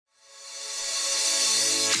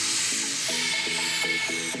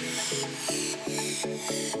Hi,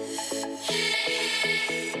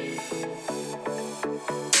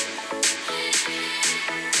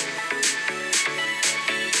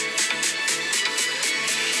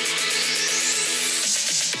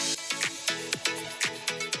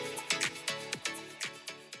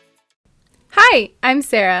 I'm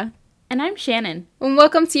Sarah. And I'm Shannon. And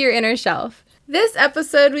welcome to Your Inner Shelf. This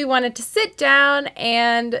episode, we wanted to sit down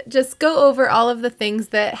and just go over all of the things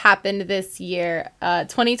that happened this year.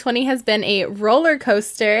 2020 has been a roller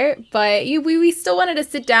coaster, but we still wanted to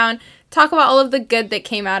sit down, talk about all of the good that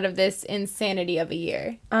came out of this insanity of a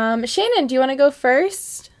year. Shannon, do you want to go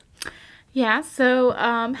first? Yeah, so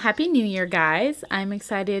Happy New Year, guys. I'm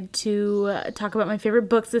excited to talk about my favorite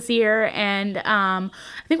books this year, and I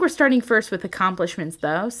think we're starting first with accomplishments,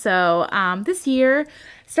 though. So this year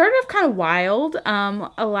started off kind of wild.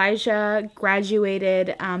 Elijah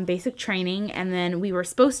graduated basic training, and then we were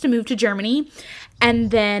supposed to move to Germany,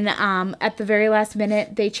 and then at the very last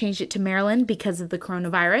minute, they changed it to Maryland because of the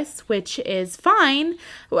coronavirus, which is fine.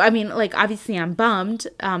 I mean, like, obviously I'm bummed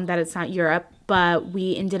that it's not Europe, but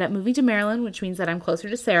we ended up moving to Maryland, which means that I'm closer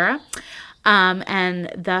to Sarah, and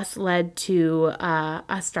thus led to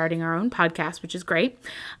us starting our own podcast, which is great.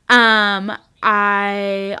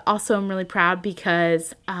 I also am really proud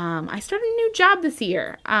because I started a new job this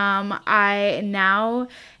year. I now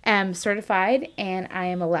am certified, and I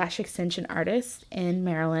am a lash extension artist in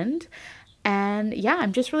Maryland. And yeah,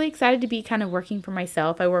 I'm just really excited to be kind of working for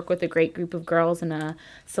myself. I work with a great group of girls in a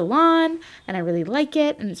salon, and I really like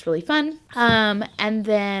it, and it's really fun. And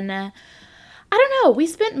then, I don't know, we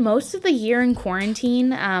spent most of the year in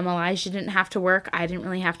quarantine. Elijah didn't have to work. I didn't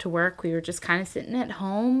really have to work. We were just kind of sitting at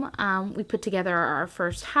home. We put together our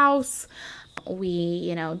first house.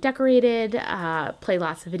 We, decorated, played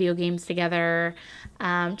lots of video games together.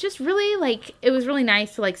 Just really, it was really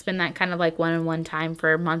nice to, spend that kind of, one-on-one time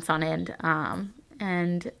for months on end.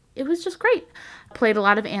 And it was just great. Played a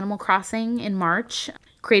lot of Animal Crossing in March.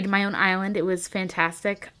 Created my own island. It was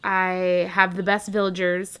fantastic. I have the best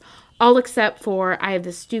villagers, all except for I have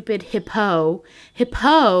this stupid hippo.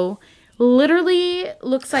 Hippo literally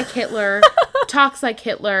looks like Hitler, talks like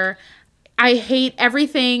Hitler. I hate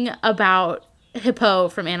everything about Hippo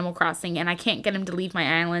from Animal Crossing, and I can't get him to leave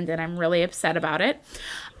my island, and I'm really upset about it.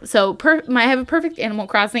 So I have a perfect Animal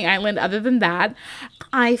Crossing island. Other than that,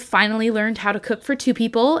 I finally learned how to cook for 2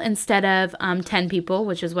 people instead of 10 people,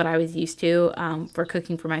 which is what I was used to for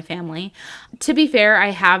cooking for my family. To be fair,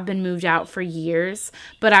 I have been moved out for years,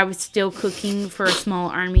 but I was still cooking for a small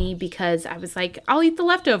army because I was like, I'll eat the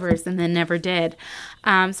leftovers, and then never did.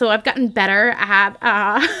 So I've gotten better at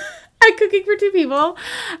cooking for 2 people.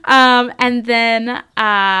 And then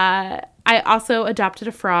I also adopted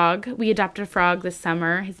a frog. We adopted a frog this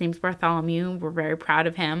summer. His name's Bartholomew. We're very proud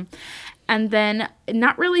of him. And then,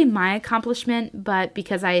 not really my accomplishment, but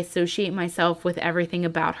because I associate myself with everything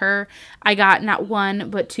about her, I got not 1,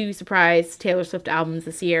 but 2 surprise Taylor Swift albums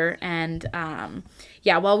this year. And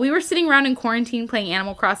yeah, while we were sitting around in quarantine playing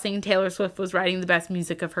Animal Crossing, Taylor Swift was writing the best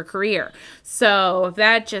music of her career. So if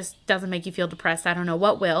that just doesn't make you feel depressed, I don't know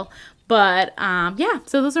what will. But yeah,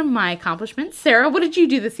 so those are my accomplishments. Sarah, what did you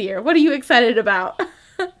do this year? What are you excited about?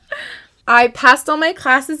 I passed all my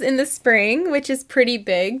classes in the spring, which is pretty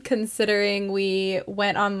big considering we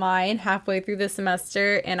went online halfway through the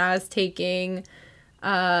semester, and I was taking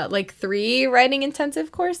 3 writing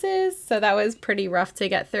intensive courses. So that was pretty rough to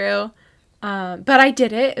get through. But I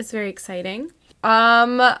did it. It was very exciting.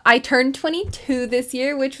 I turned 22 this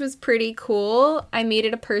year, which was pretty cool. I made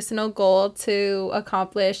it a personal goal to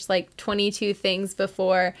accomplish 22 things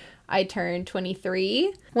before I turned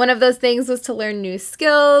 23. One of those things was to learn new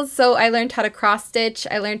skills. So I learned how to cross stitch.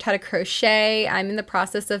 I learned how to crochet. I'm in the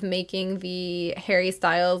process of making the Harry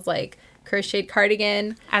Styles crocheted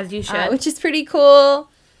cardigan. As you should. Which is pretty cool.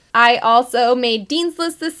 I also made Dean's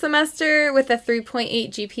List this semester with a 3.8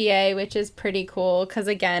 GPA, which is pretty cool because,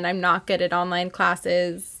 again, I'm not good at online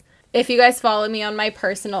classes. If you guys follow me on my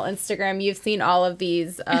personal Instagram, you've seen all of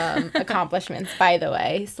these accomplishments, by the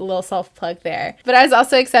way. It's a little self-plug there. But I was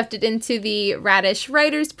also accepted into the Radish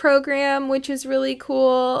Writers Program, which is really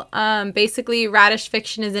cool. Basically, Radish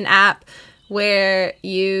Fiction is an app where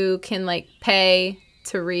you can, pay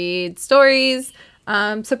to read stories.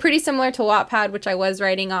 So pretty similar to Wattpad, which I was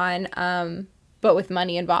writing on, but with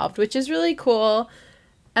money involved, which is really cool.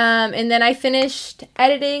 And then I finished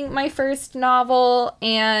editing my first novel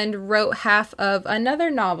and wrote half of another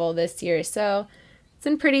novel this year. So it's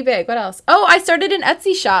been pretty big. What else? Oh, I started an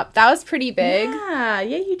Etsy shop. That was pretty big. Yeah,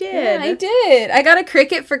 you did. Yeah, I did. I got a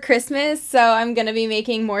Cricut for Christmas, so I'm going to be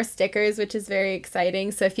making more stickers, which is very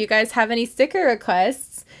exciting. So if you guys have any sticker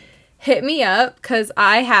requests, hit me up because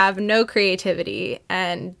I have no creativity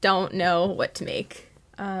and don't know what to make.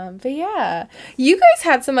 But yeah, you guys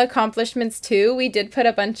had some accomplishments too. We did put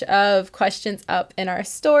a bunch of questions up in our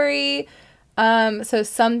story. So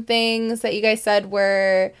some things that you guys said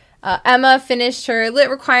were Emma finished her lit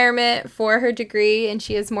requirement for her degree and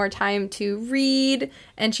she has more time to read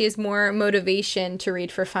and she has more motivation to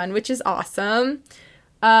read for fun, which is awesome.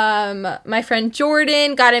 My friend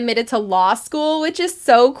Jordan got admitted to law school, which is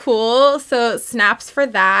so cool. So snaps for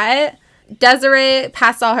that. Desiree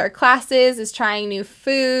passed all her classes, is trying new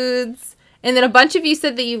foods. And then a bunch of you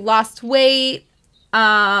said that you lost weight.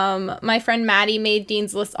 My friend Maddie made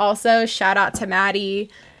Dean's List also. Shout out to Maddie.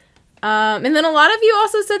 And then a lot of you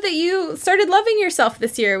also said that you started loving yourself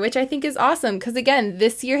this year, which I think is awesome. Because again,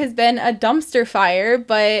 this year has been a dumpster fire,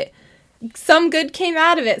 but some good came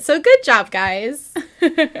out of it. So good job, guys.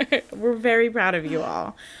 We're very proud of you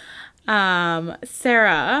all.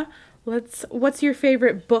 Sarah, what's your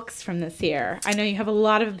favorite books from this year? I know you have a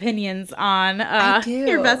lot of opinions on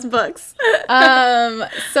your best books.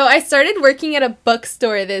 So I started working at a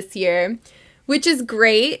bookstore this year, which is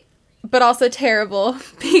great, but also terrible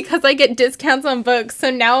because I get discounts on books. So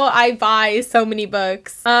now I buy so many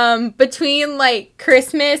books. Between like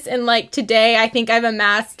Christmas and like today, I think I've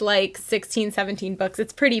amassed like 16, 17 books.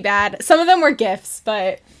 It's pretty bad. Some of them were gifts,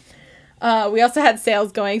 but we also had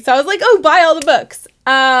sales going. So I was like, oh, buy all the books.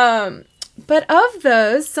 But of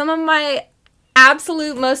those, some of my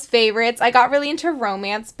absolute most favorites, I got really into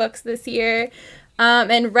romance books this year.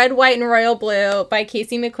 And Red, White, and Royal Blue by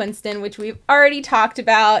Casey McQuiston, which we've already talked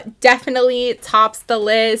about, definitely tops the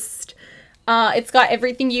list. It's got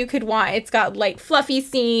everything you could want. It's got light, fluffy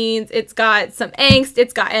scenes. It's got some angst.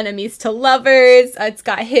 It's got enemies to lovers. It's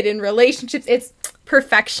got hidden relationships. It's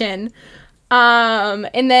perfection.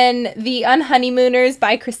 And then The Unhoneymooners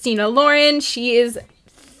by Christina Lauren. She is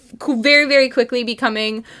very, very quickly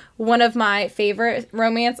becoming one of my favorite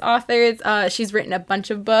romance authors. She's written a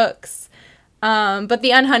bunch of books. But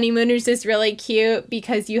The Unhoneymooners is really cute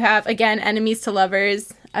because you have, again, enemies to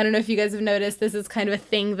lovers. I don't know if you guys have noticed, this is kind of a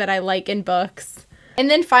thing that I like in books. And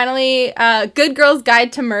then finally, Good Girl's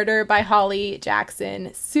Guide to Murder by Holly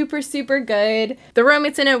Jackson. Super, super good. The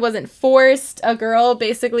romance in it wasn't forced. A girl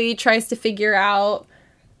basically tries to figure out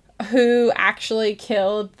who actually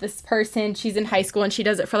killed this person. She's in high school and she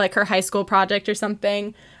does it for like her high school project or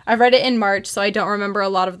something. I read it in March, so I don't remember a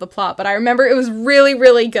lot of the plot, but I remember it was really,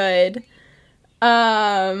 really good.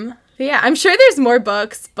 But yeah, I'm sure there's more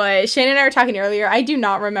books, but Shane and I were talking earlier. I do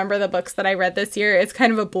not remember the books that I read this year. It's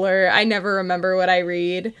kind of a blur. I never remember what I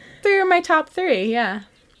read. 3 are my top 3, yeah.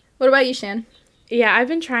 What about you, Shan? Yeah, I've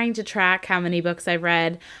been trying to track how many books I've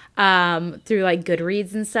read through like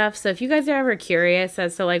Goodreads and stuff. So if you guys are ever curious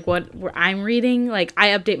as to like what I'm reading, like I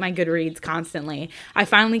update my Goodreads constantly. I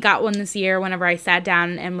finally got one this year whenever I sat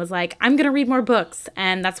down and was like, I'm going to read more books.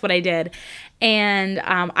 And that's what I did. And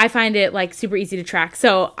I find it like super easy to track.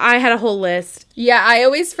 So I had a whole list. Yeah, I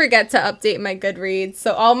always forget to update my Goodreads.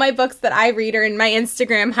 So all my books that I read are in my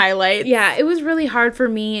Instagram highlights. Yeah, it was really hard for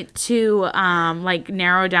me to like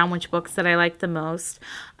narrow down which books that I liked the most.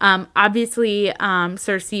 Obviously,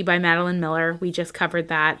 Circe by Madeline Miller. We just covered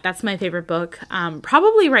that. That's my favorite book,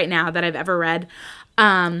 probably right now that I've ever read.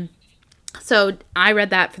 So I read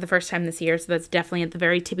that for the first time this year, so that's definitely at the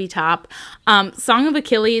very tippy top. Song of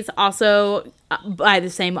Achilles, also by the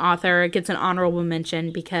same author, gets an honorable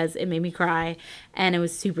mention because it made me cry, and it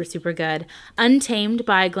was super, super good. Untamed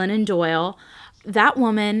by Glennon Doyle. That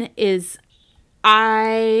woman is...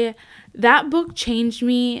 That book changed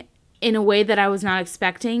me in a way that I was not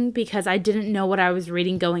expecting because I didn't know what I was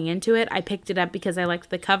reading going into it. I picked it up because I liked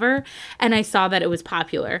the cover and I saw that it was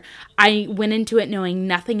popular. I went into it knowing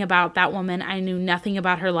nothing about that woman. I knew nothing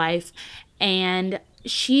about her life. And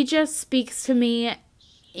she just speaks to me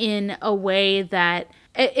in a way that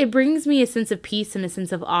it brings me a sense of peace and a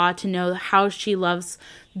sense of awe to know how she loves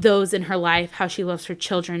those in her life, how she loves her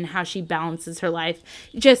children, how she balances her life.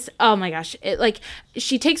 Just, oh my gosh,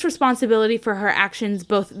 she takes responsibility for her actions,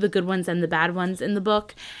 both the good ones and the bad ones in the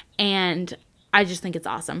book, and I just think it's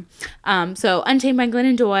awesome. So Untamed by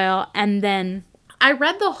Glennon Doyle, and then I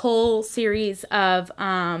read the whole series of,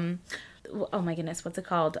 oh my goodness, what's it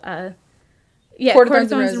called? Yeah, Court of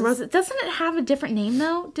Thorns and Roses. Doesn't it have a different name,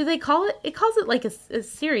 though? Do they call it? It calls it like a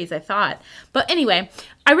series, I thought. But anyway,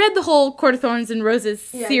 I read the whole Court of Thorns and Roses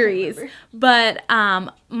series. But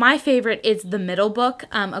my favorite is the middle book,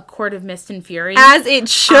 A Court of Mist and Fury. As it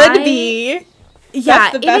should be. Yeah,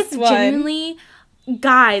 that's the best one. Genuinely,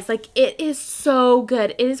 guys, like, it is so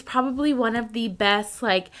good. It is probably one of the best,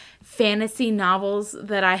 like, fantasy novels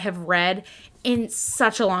that I have read in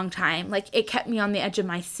such a long time. Like, it kept me on the edge of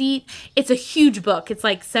my seat. It's a huge book. It's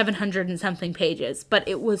like 700 and something pages, but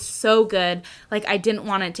it was so good. Like, I didn't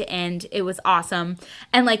want it to end. It was awesome.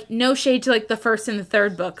 And like, no shade to like the first and the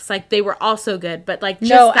third books. Like, they were also good, but like,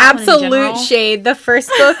 just no, that one in absolute general. shade. The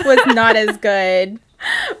first book was not as good.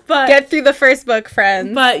 But Get through the first book,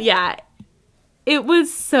 friends. But yeah, it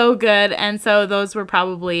was so good. And so those were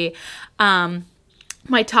probably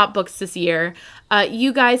my top books this year.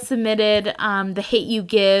 You guys submitted The Hate U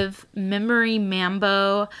Give, Memory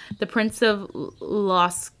Mambo, The Prince of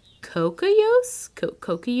Los Cocayos.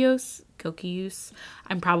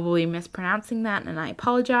 I'm probably mispronouncing that, and I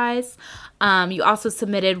apologize. You also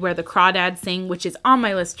submitted Where the Crawdads Sing, which is on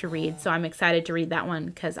my list to read, so I'm excited to read that one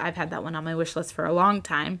because I've had that one on my wish list for a long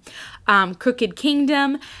time. Crooked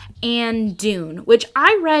Kingdom, and Dune, which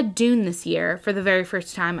I read Dune this year for the very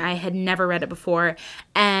first time. I had never read it before,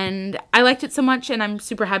 and I liked it so much, and I'm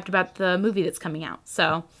super hyped about the movie that's coming out.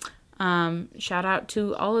 So shout out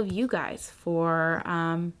to all of you guys for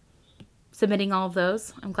submitting all of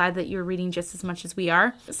those. I'm glad that you're reading just as much as we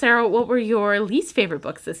are. Sarah, what were your least favorite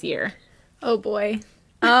books this year? Oh boy.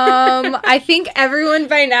 I think everyone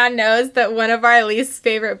by now knows that one of our least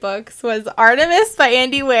favorite books was Artemis by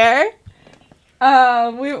Andy Weir.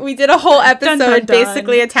 We did a whole episode Dun, dun, dun.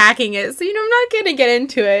 basically attacking it, so I'm not gonna get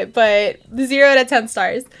into it, but 0 out of 10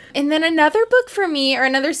 stars. And then another book for me, or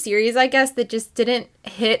another series I guess, that just didn't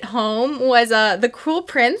hit home was The Cruel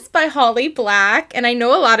Prince by Holly Black, and I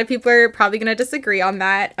know a lot of people are probably gonna disagree on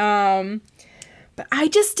that, but I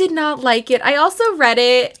just did not like it. I also read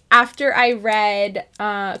it after I read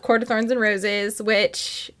Court of Thorns and Roses,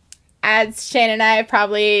 which, as Shannon and I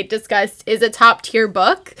probably discussed, is a top tier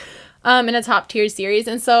book. In a top tier series.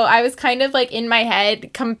 And so I was kind of like in my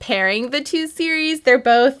head comparing the two series. They're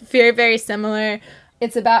both very, very similar.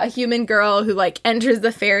 It's about a human girl who like enters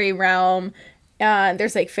the fairy realm.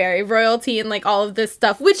 There's like fairy royalty and like all of this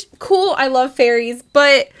stuff, which cool. I love fairies,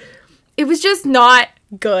 but it was just not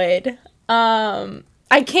good.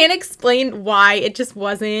 I can't explain why. It just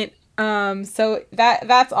wasn't. So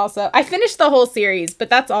that's also, I finished the whole series, but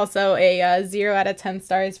that's also a 0 out of 10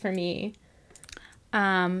 stars for me.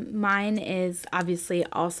 Mine is obviously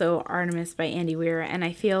also Artemis by Andy Weir, and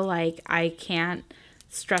I feel like I can't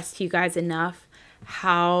stress to you guys enough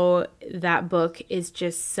how that book is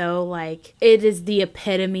just so like, it is the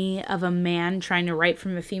epitome of a man trying to write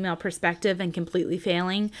from a female perspective and completely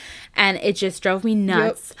failing, and it just drove me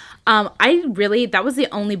nuts. Yep. That was the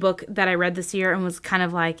only book that I read this year and was kind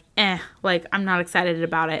of like, like I'm not excited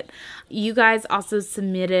about it. You guys also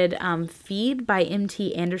submitted Feed by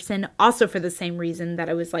M.T. Anderson, also for the same reason that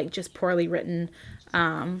it was like just poorly written,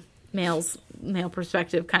 male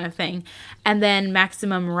perspective kind of thing. And then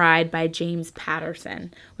Maximum Ride by James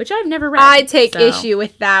Patterson, which I've never read. I take issue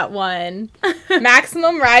with that one.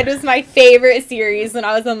 Maximum Ride was my favorite series when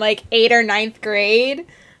I was in like 8th or 9th grade.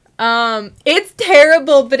 It's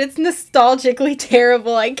terrible, but it's nostalgically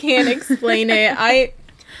terrible. I can't explain it.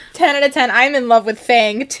 10 out of 10. I'm in love with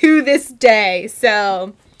Fang to this day.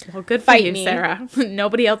 So, well, good for you, Sarah.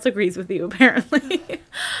 Nobody else agrees with you, apparently.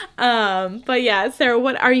 But yeah, Sarah,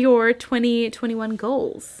 what are your 2021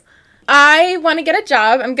 goals? I want to get a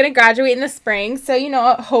job. I'm going to graduate in the spring. So,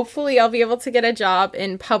 hopefully I'll be able to get a job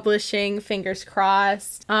in publishing, fingers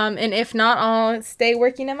crossed. And if not, I'll stay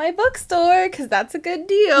working at my bookstore because that's a good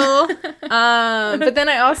deal. But then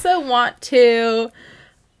I also want to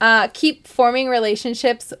keep forming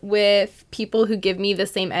relationships with people who give me the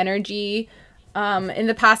same energy. In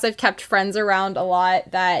the past, I've kept friends around a lot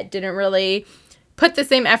that didn't really put the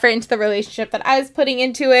same effort into the relationship that I was putting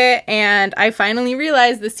into it, and I finally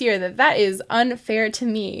realized this year that is unfair to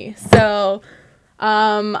me. So,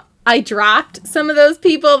 I dropped some of those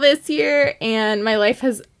people this year, and my life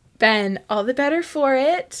has been all the better for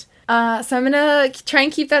it. So I'm gonna try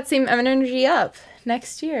and keep that same energy up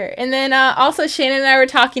next year. And then also Shannon and I were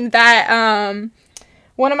talking that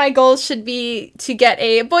one of my goals should be to get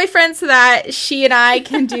a boyfriend so that she and I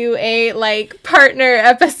can do a like partner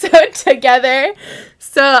episode together.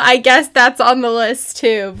 So I guess that's on the list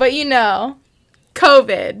too. But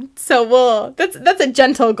COVID. So that's a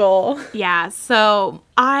gentle goal. Yeah, so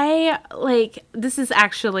this is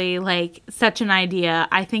actually like such an idea.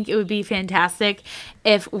 I think it would be fantastic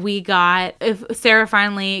if Sarah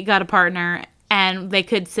finally got a partner and they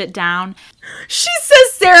could sit down. She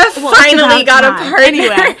says Sarah finally got a partner.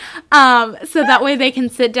 Anyway, so that way they can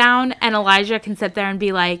sit down and Elijah can sit there and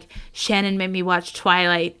be like, Shannon made me watch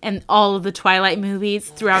Twilight and all of the Twilight movies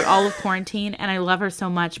throughout all of quarantine, and I love her so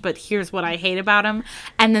much, but here's what I hate about them.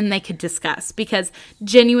 And then they could discuss, because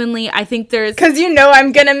genuinely I think there's... Because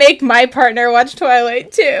I'm going to make my partner watch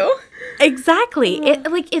Twilight too. Exactly.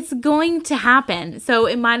 It's going to happen. So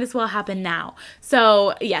it might as well happen now.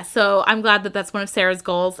 So yeah, so I'm glad that that's one of Sarah's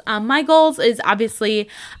goals. My goals is obviously,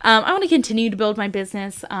 I want to continue to build my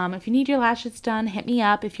business. If you need your lashes done, hit me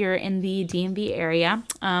up if you're in the DMV area.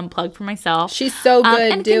 Plug for myself. She's so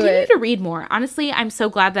good. And do continue it. to read more. Honestly, I'm so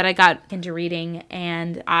glad that I got into reading,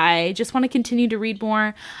 and I just want to continue to read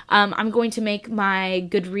more. I'm going to make my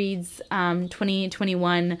Goodreads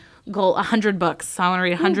 2021 goal 100 books. So I want to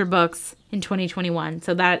read 100 books in 2021.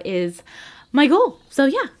 So that is my goal. So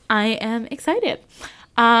yeah, I am excited.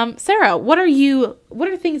 Sarah, what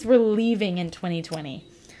are things we're leaving in 2020?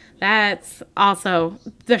 That's also,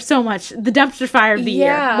 there's so much, the dumpster fire of the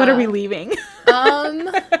year. What are we leaving?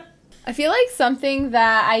 I feel like something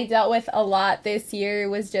that I dealt with a lot this year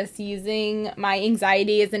was just using my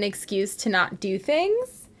anxiety as an excuse to not do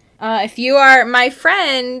things. If you are my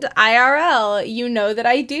friend IRL, you know that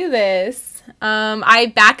I do this.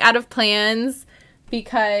 I back out of plans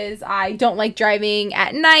because I don't like driving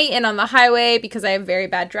at night and on the highway because I have very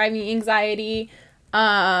bad driving anxiety.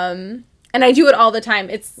 And I do it all the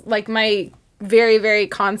time. It's like my very, very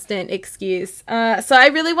constant excuse. So I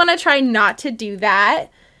really want to try not to do that.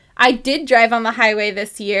 I did drive on the highway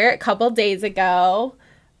this year a couple days ago.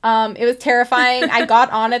 It was terrifying. I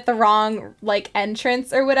got on at the wrong,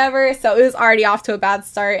 entrance or whatever, so it was already off to a bad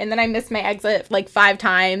start, and then I missed my exit, 5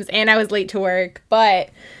 times, and I was late to work, but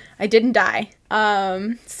I didn't die.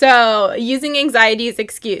 So using anxiety as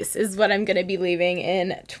excuse is what I'm gonna be leaving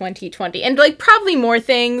in 2020, and, probably more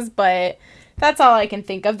things, but that's all I can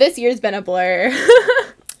think of. This year's been a blur.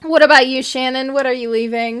 What about you, Shannon? What are you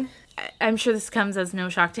leaving? I'm sure this comes as no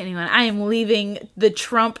shock to anyone. I am leaving the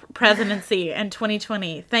Trump presidency in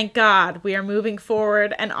 2020. Thank God. We are moving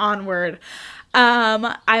forward and onward.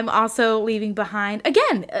 I'm also leaving behind,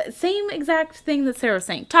 again, same exact thing that Sarah was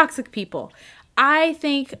saying, toxic people. I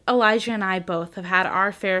think Elijah and I both have had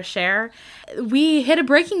our fair share. We hit a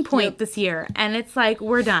breaking point this year, and it's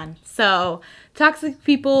we're done. So, toxic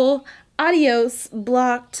people, adios,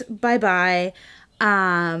 blocked, bye-bye.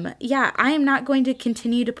 Yeah, I am not going to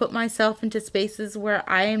continue to put myself into spaces where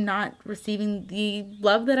I am not receiving the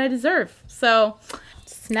love that I deserve. So,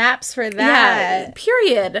 snaps for that. Yeah,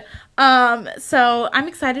 period. So I'm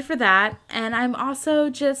excited for that. And I'm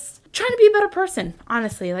also just trying to be a better person,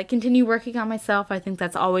 honestly. Continue working on myself. I think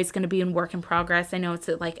that's always going to be in work in progress. I know it's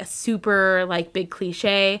a super, big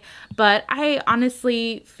cliche, but I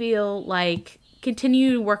honestly feel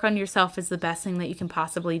continue to work on yourself is the best thing that you can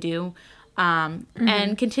possibly do.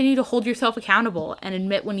 And continue to hold yourself accountable and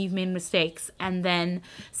admit when you've made mistakes and then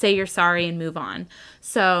say you're sorry and move on.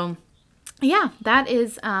 So yeah, that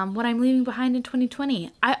is what I'm leaving behind in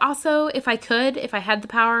 2020. I also, if I had the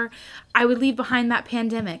power, I would leave behind that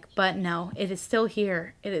pandemic. But no, it is still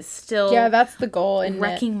here. It is still that's the goal,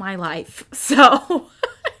 wrecking my life. So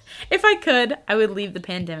if I could, I would leave the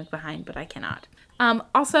pandemic behind, but I cannot.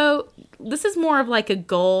 Also, this is more of a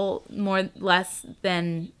goal, less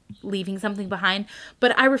than leaving something behind,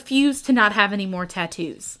 but I refuse to not have any more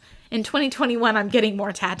tattoos. In 2021, I'm getting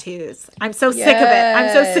more tattoos. I'm so sick of it.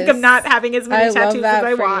 I'm so sick of not having as many tattoos as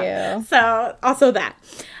I want. You. So, also that.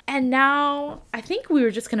 And now, I think we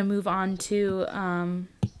were just going to move on to,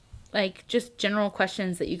 just general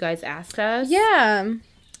questions that you guys asked us. Yeah.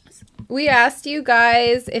 We asked you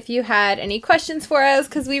guys if you had any questions for us,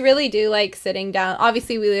 because we really do like sitting down.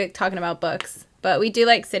 Obviously, we like talking about books, but we do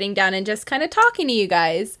like sitting down and just kind of talking to you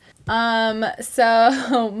guys.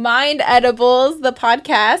 So Mind Edibles, the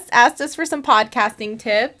podcast, asked us for some podcasting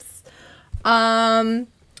tips. We don't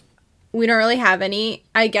really have any.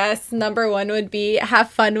 I guess number one would be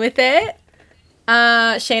have fun with it.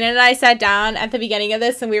 Shannon and I sat down at the beginning of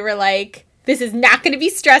this and we were like, this is not going to be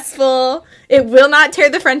stressful. It will not tear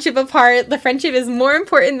the friendship apart. The friendship is more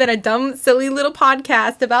important than a dumb, silly little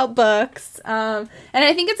podcast about books. And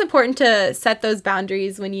I think it's important to set those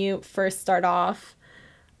boundaries when you first start off.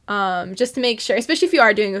 Just to make sure, especially if you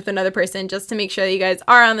are doing it with another person, just to make sure that you guys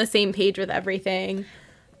are on the same page with everything.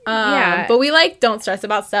 Yeah. But we don't stress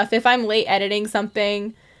about stuff. If I'm late editing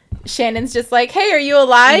something, Shannon's just like, hey, are you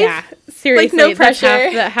alive? Yeah, seriously, no pressure.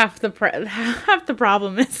 Half the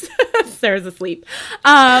problem is Sarah's asleep.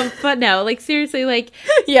 But no, seriously,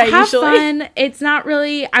 yeah, have usually. Fun. It's not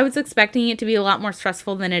really, I was expecting it to be a lot more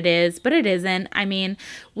stressful than it is, but it isn't. I mean,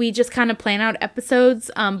 we just kind of plan out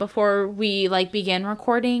episodes before we begin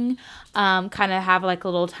recording. Kind of have a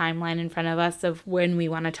little timeline in front of us of when we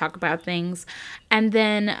want to talk about things. And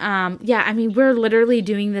then, yeah, I mean, we're literally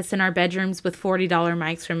doing this in our bedrooms with $40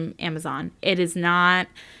 mics from Amazon. It is not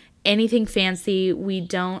anything fancy. We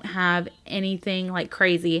don't have anything like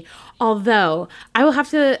crazy. Although I'll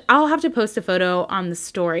have to post a photo on the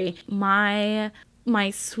story. My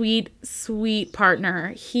sweet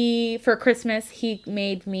partner, for Christmas, he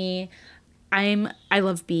made me, I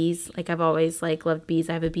love bees. Like, I've always like loved bees.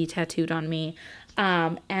 I have a bee tattooed on me.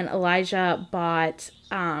 And Elijah bought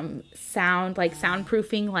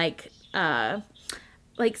soundproofing,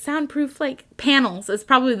 soundproof panels is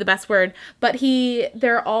probably the best word, but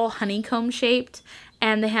they're all honeycomb shaped,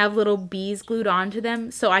 and they have little bees glued onto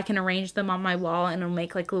them, so I can arrange them on my wall and it'll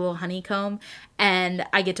make like a little honeycomb, and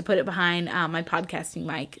I get to put it behind my podcasting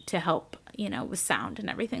mic to help, with sound and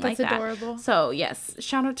everything. That's like that. That's adorable. So yes,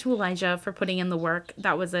 shout out to Elijah for putting in the work.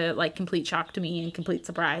 That was a complete shock to me and complete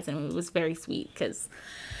surprise, and it was very sweet because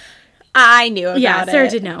I knew about it. Yeah, Sarah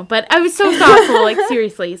did know, but I was so thoughtful,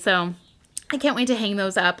 seriously. So I can't wait to hang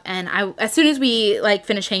those up, and as soon as we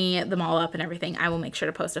finish hanging them all up and everything, I will make sure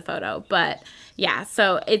to post a photo. But yeah,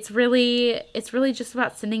 so it's really just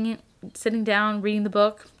about sitting down, reading the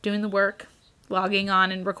book, doing the work, logging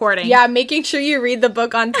on and recording. Yeah, making sure you read the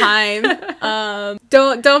book on time.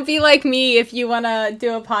 Don't be like me if you want to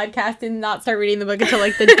do a podcast and not start reading the book until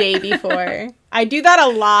the day before. I do that a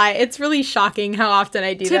lot. It's really shocking how often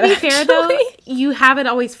I do that. To be fair, though, you have it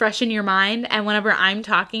always fresh in your mind, and whenever I'm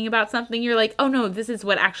talking about something, you're like, oh no, this is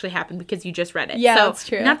what actually happened because you just read it. Yeah, that's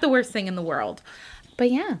true. Not the worst thing in the world.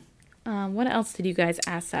 But yeah. What else did you guys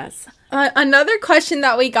ask us? Another question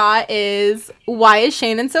that we got is, why is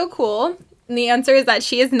Shannon so cool? And the answer is that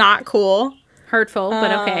she is not cool. Hurtful,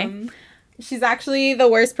 but okay. She's actually the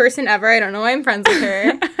worst person ever. I don't know why I'm friends with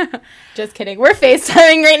her. Just kidding. We're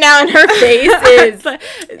FaceTiming right now, and her face is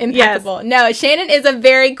impeccable. Yes. No, Shannon is a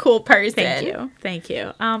very cool person. Thank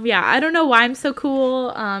you. Yeah, I don't know why I'm so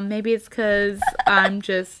cool. Maybe it's because I'm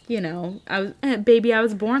just, I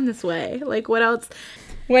was born this way. What else?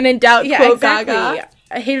 When in doubt, quote exactly. Gaga.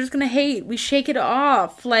 A hater's gonna hate. We shake it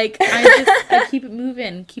off. I keep it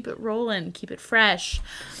moving, keep it rolling, keep it fresh.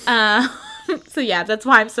 So yeah, that's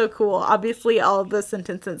why I'm so cool. Obviously, all of the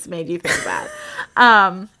sentences made you think that.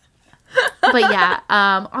 But yeah.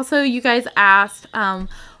 Also, you guys asked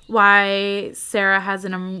why Sarah has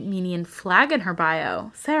an Armenian flag in her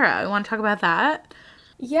bio. Sarah, you want to talk about that?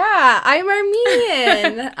 Yeah, I'm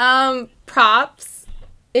Armenian. Props.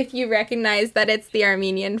 If you recognize that it's the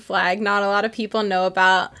Armenian flag. Not a lot of people know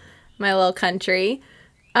about my little country.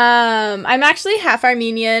 I'm actually half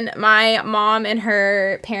Armenian. My mom and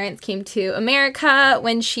her parents came to America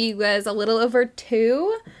when she was a little over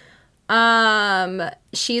 2.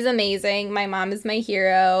 She's amazing. My mom is my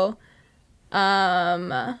hero.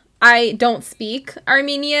 I don't speak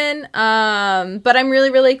Armenian, but I'm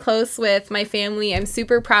really, really close with my family. I'm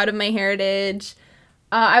super proud of my heritage.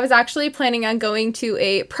 I was actually planning on going to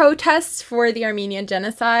a protest for the Armenian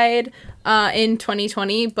genocide in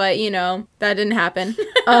 2020, but, that didn't happen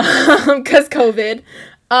because COVID.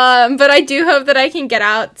 But I do hope that I can get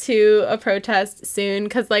out to a protest soon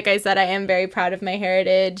because, like I said, I am very proud of my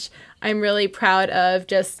heritage. I'm really proud of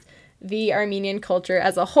just the Armenian culture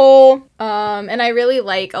as a whole. And I really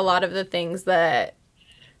like a lot of the things that,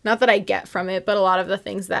 not that I get from it, but a lot of the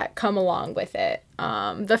things that come along with it.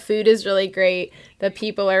 The food is really great. The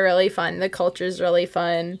people are really fun. The culture is really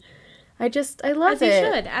fun. I love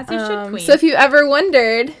it. As you should, queen. So if you ever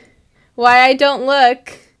wondered why I don't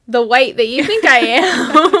look the white that you think I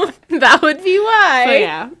am, that would be why. So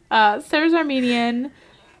yeah, Sarah's Armenian.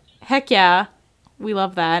 Heck yeah. We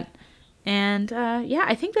love that. And yeah,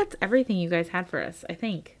 I think that's everything you guys had for us, I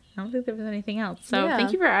don't think there was anything else. So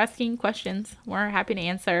Thank you for asking questions. We're happy to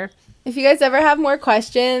answer. If you guys ever have more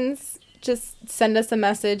questions, just send us a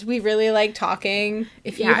message. We really like talking.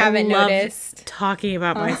 If you haven't noticed. Talking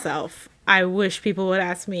about myself. I wish people would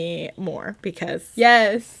ask me more because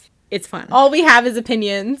it's fun. All we have is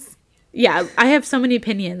opinions. Yeah, I have so many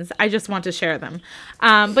opinions. I just want to share them.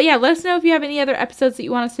 But yeah, let us know if you have any other episodes that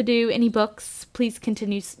you want us to do, any books. Please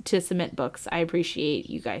continue to submit books. I appreciate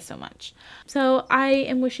you guys so much. So I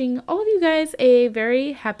am wishing all of you guys a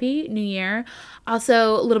very happy new year.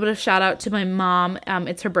 Also, a little bit of shout out to my mom.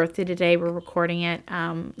 It's her birthday today. We're recording it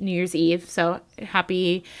New Year's Eve. So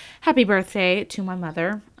happy birthday to my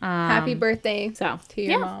mother. Happy birthday to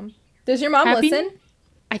your mom. Does your mom listen?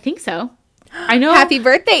 I think so. I know. Happy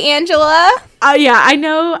birthday, Angela. Yeah, I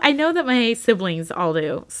know that my siblings all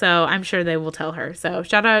do. So I'm sure they will tell her. So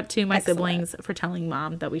shout out to my siblings for telling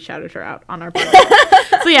mom that we shouted her out on our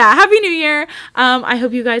podcast. So yeah, happy new year. I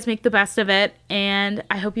hope you guys make the best of it, and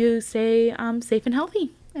I hope you stay safe and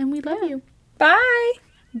healthy. And we love you. Bye.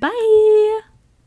 Bye.